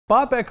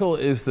Bob Beckel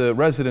is the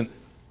resident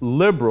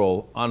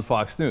liberal on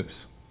Fox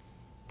News.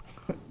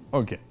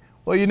 Okay,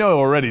 well, you know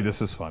already this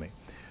is funny.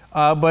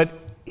 But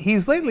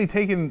he's lately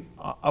taken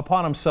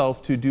upon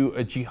himself to do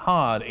a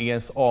jihad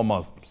against all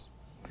Muslims.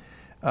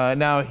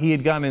 Now, he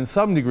had gotten in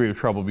some degree of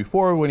trouble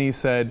before when he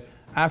said,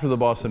 after the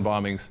Boston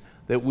bombings,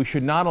 that we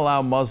should not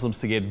allow Muslims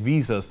to get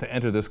visas to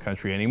enter this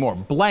country anymore.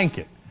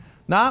 Blanket.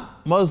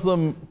 Not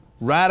Muslim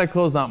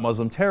radicals, not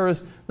Muslim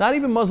terrorists, not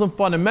even Muslim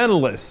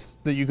fundamentalists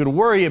that you could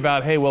worry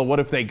about, hey, well, what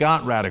if they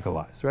got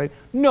radicalized, right?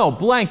 No,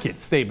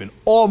 blanket statement.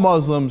 All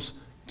Muslims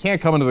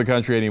can't come into the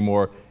country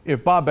anymore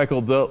if Bob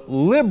Beckel, the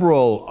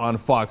liberal on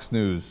Fox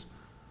News,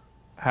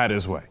 had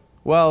his way.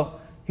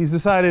 Well, he's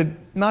decided,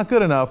 not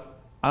good enough.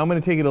 I'm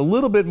going to take it a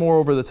little bit more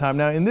over the time.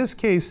 Now, in this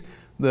case,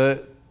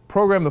 the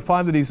program, the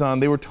 5 that he's on,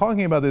 they were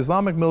talking about the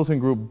Islamic militant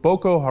group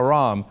Boko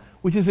Haram,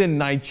 which is in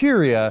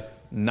Nigeria,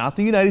 not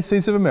the United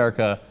States of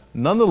America.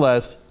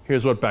 Nonetheless,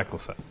 here's what Beckel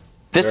says.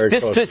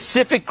 This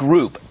specific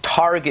group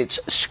targets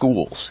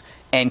schools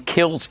and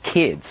kills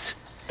kids.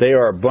 They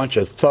are a bunch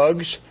of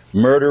thugs,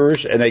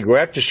 murderers, and they go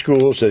after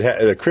schools,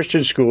 the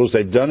Christian schools.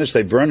 They've done this.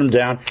 They burn them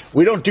down.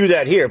 We don't do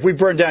that here. If we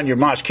burn down your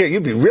mosque here,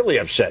 you'd be really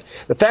upset.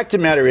 The fact of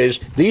the matter is,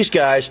 these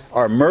guys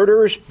are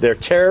murderers. They're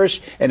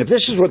terrorists. And if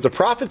this is what the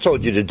prophet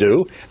told you to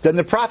do, then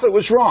the prophet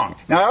was wrong.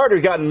 Now, I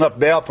already got enough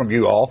bail from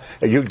you all.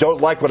 You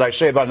don't like what I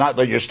say about not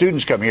letting your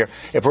students come here.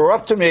 If it were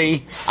up to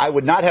me, I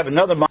would not have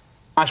another mosque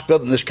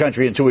built in this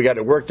country until we got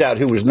it worked out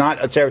who was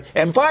not a terrorist.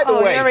 And by the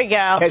way, there we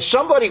go. has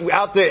somebody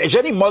out there, is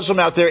any Muslim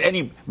out there,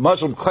 any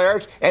Muslim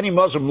cleric, any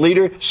Muslim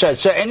leader said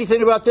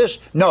anything about this?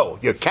 No,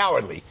 you're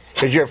cowardly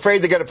because you're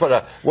afraid they're going to put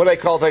a, what they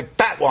call the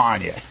fatwa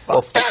on you.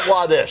 Well,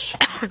 fatwa this.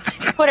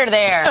 Put her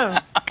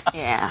there.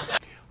 Yeah.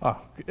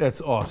 Oh,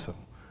 that's awesome.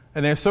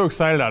 And they're so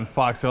excited on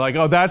Fox. They're like,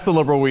 oh, that's the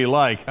liberal we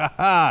like. Ha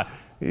ha.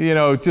 You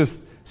know,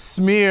 just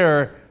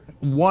smear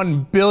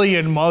 1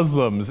 billion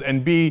Muslims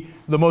and be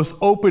the most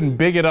open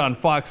bigot on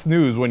Fox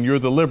News when you're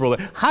the liberal.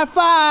 High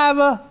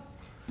five!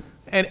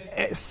 And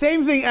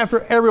same thing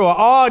after everyone.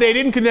 Oh, they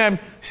didn't condemn.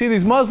 See,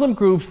 these Muslim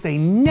groups, they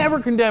never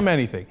condemn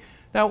anything.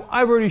 Now,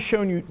 I've already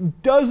shown you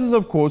dozens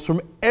of quotes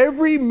from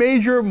every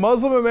major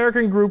Muslim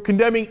American group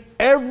condemning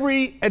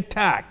every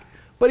attack.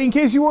 But in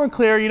case you weren't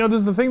clear, you know,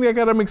 there's the thing that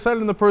got them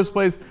excited in the first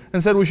place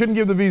and said we shouldn't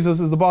give the visas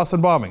is the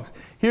Boston bombings.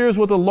 Here's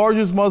what the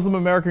largest Muslim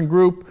American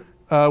group,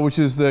 which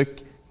is the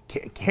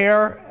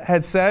CARE,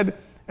 had said,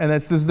 and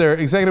this is their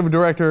executive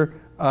director,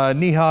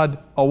 Nihad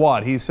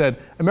Awad. He said,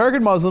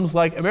 American Muslims,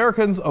 like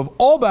Americans of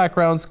all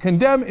backgrounds,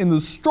 condemn in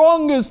the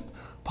strongest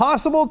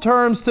possible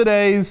terms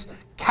today's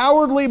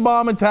cowardly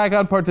bomb attack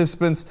on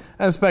participants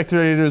and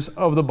spectators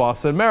of the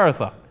Boston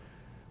Marathon.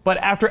 But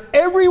after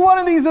every one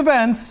of these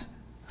events,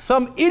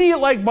 some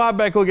idiot like Bob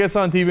Beckel gets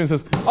on TV and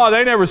says, oh,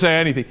 they never say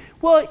anything.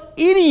 Well,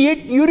 idiot,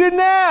 you didn't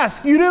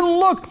ask. You didn't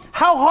look.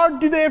 How hard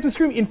do they have to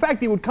scream? In fact,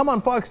 they would come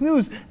on Fox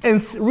News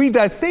and read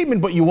that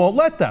statement, but you won't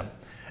let them.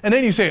 And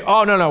then you say,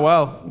 oh, no,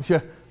 well, yeah,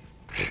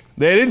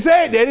 they didn't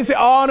say it. They didn't say,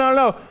 oh,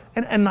 no.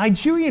 And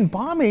Nigerian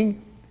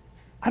bombing,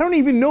 I don't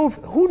even know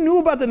who knew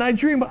about the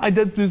Nigerian bombing.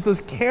 Does this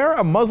CARE,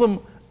 a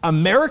Muslim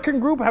American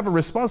group, have a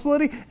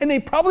responsibility? And they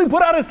probably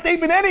put out a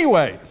statement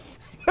anyway.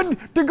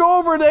 To go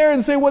over there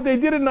and say what they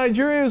did in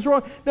Nigeria is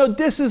wrong. No,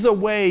 this is a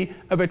way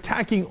of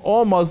attacking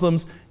all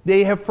Muslims.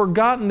 They have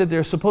forgotten that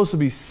they're supposed to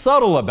be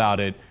subtle about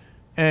it.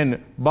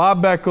 And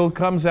Bob Beckel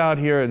comes out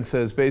here and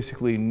says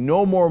basically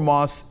no more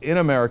mosques in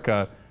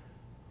America.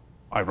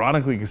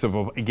 Ironically, because of,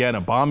 again,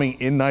 a bombing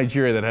in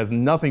Nigeria that has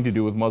nothing to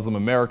do with Muslim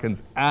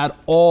Americans at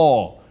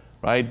all,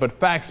 right? But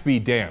facts be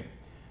damned.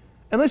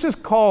 And let's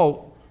just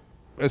call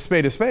a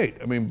spade a spade.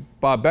 I mean,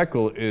 Bob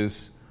Beckel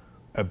is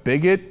a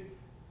bigot.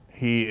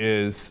 He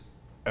is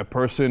a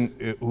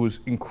person who's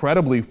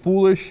incredibly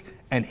foolish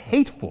and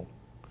hateful.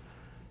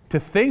 To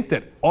think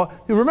that,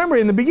 remember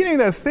in the beginning of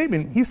that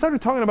statement, he started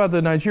talking about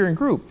the Nigerian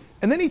group,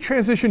 and then he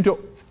transitioned to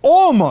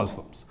all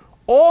Muslims.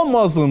 All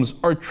Muslims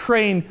are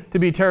trained to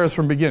be terrorists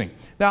from the beginning.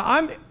 Now,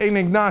 I'm an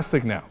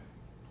agnostic now.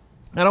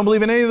 I don't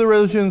believe in any of the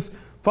religions.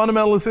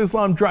 Fundamentalist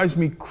Islam drives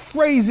me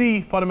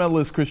crazy.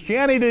 Fundamentalist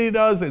Christianity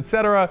does,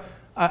 etc.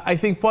 I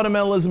think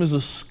fundamentalism is a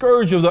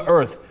scourge of the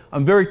earth.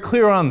 I'm very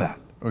clear on that,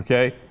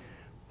 okay?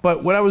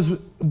 But when I was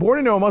born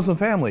into a Muslim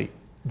family,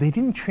 they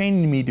didn't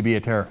train me to be a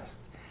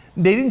terrorist.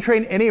 They didn't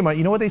train any of my,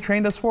 you know what they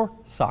trained us for?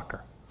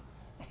 Soccer.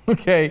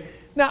 Okay?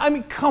 Now, I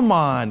mean, come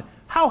on.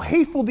 How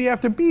hateful do you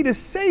have to be to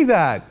say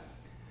that?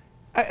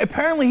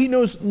 Apparently he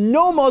knows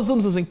no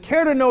Muslims, doesn't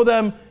care to know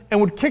them,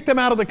 and would kick them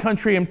out of the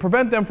country and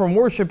prevent them from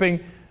worshiping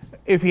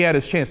if he had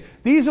his chance.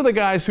 These are the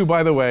guys who,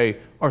 by the way,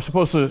 are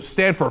supposed to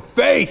stand for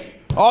faith.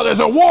 Oh,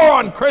 there's a war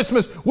on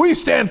Christmas. We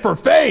stand for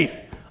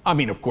faith. I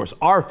mean, of course,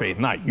 our faith,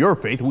 not your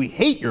faith. We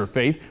hate your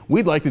faith.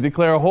 We'd like to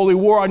declare a holy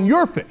war on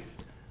your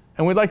faith.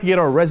 And we'd like to get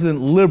our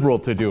resident liberal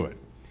to do it.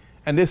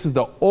 And this is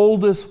the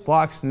oldest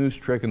Fox News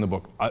trick in the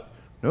book.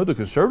 No, the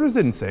conservatives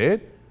didn't say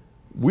it.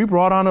 We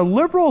brought on a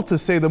liberal to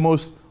say the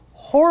most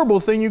horrible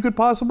thing you could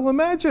possibly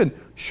imagine.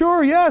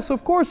 Sure, yes,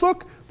 of course,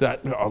 look,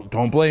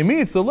 don't blame me.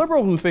 It's the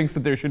liberal who thinks that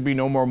there should be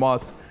no more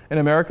mosques in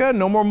America and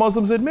no more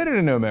Muslims admitted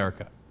into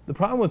America. The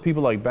problem with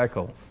people like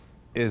Beckel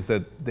is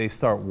that they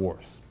start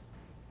wars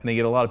and they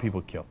get a lot of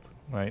people killed,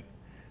 right?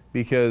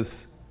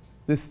 Because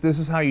this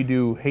is how you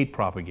do hate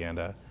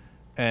propaganda.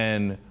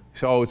 And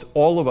so it's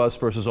all of us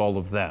versus all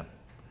of them.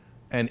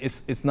 And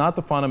it's not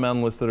the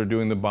fundamentalists that are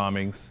doing the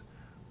bombings,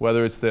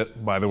 whether it's the,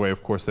 by the way,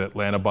 of course, the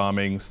Atlanta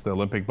bombings, the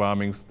Olympic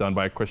bombings done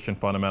by Christian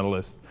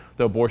fundamentalists,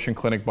 the abortion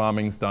clinic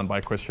bombings done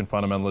by Christian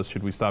fundamentalists.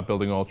 Should we stop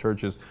building all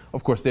churches?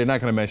 Of course, they're not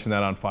going to mention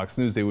that on Fox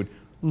News. They would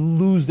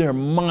lose their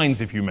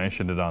minds if you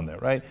mentioned it on there,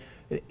 right?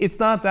 It's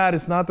not that.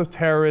 It's not the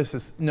terrorists.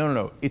 It's,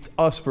 no. It's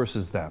us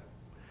versus them.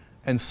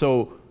 And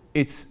so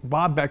it's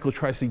Bob Beckel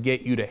tries to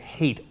get you to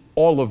hate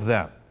all of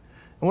them.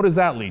 And what does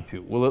that lead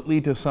to? Will it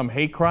lead to some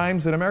hate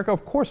crimes in America?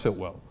 Of course it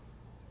will.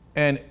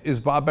 And is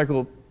Bob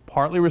Beckel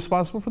partly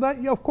responsible for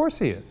that? Yeah, of course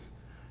he is.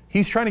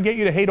 He's trying to get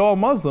you to hate all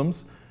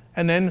Muslims,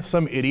 and then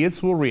some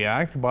idiots will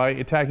react by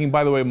attacking,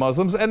 by the way,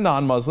 Muslims and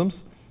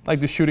non-Muslims,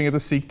 like the shooting at the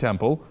Sikh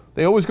temple.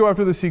 They always go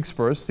after the Sikhs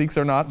first. Sikhs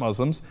are not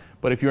Muslims.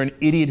 But if you're an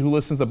idiot who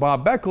listens to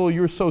Bob Beckel,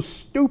 you're so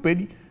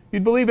stupid,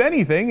 you'd believe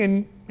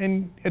anything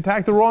and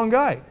attack the wrong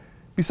guy.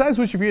 Besides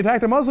which, if you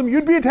attacked a Muslim,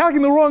 you'd be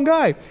attacking the wrong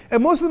guy.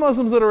 And most of the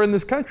Muslims that are in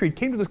this country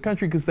came to this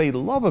country because they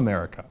love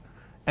America.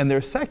 And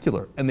they're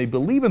secular, and they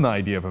believe in the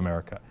idea of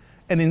America.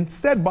 And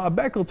instead, Bob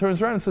Beckel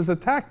turns around and says,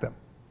 attack them.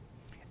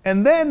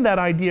 And then that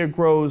idea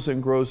grows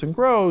and grows and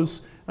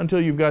grows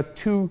until you've got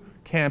two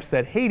camps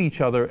that hate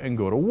each other and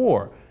go to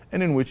war.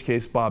 And in which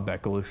case, Bob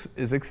Beckel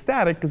is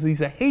ecstatic because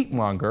he's a hate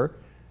monger,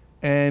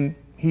 and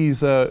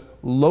he's a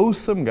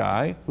loathsome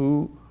guy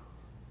who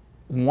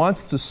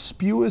wants to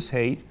spew his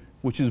hate,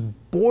 which is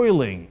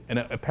boiling and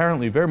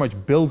apparently very much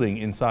building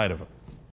inside of him.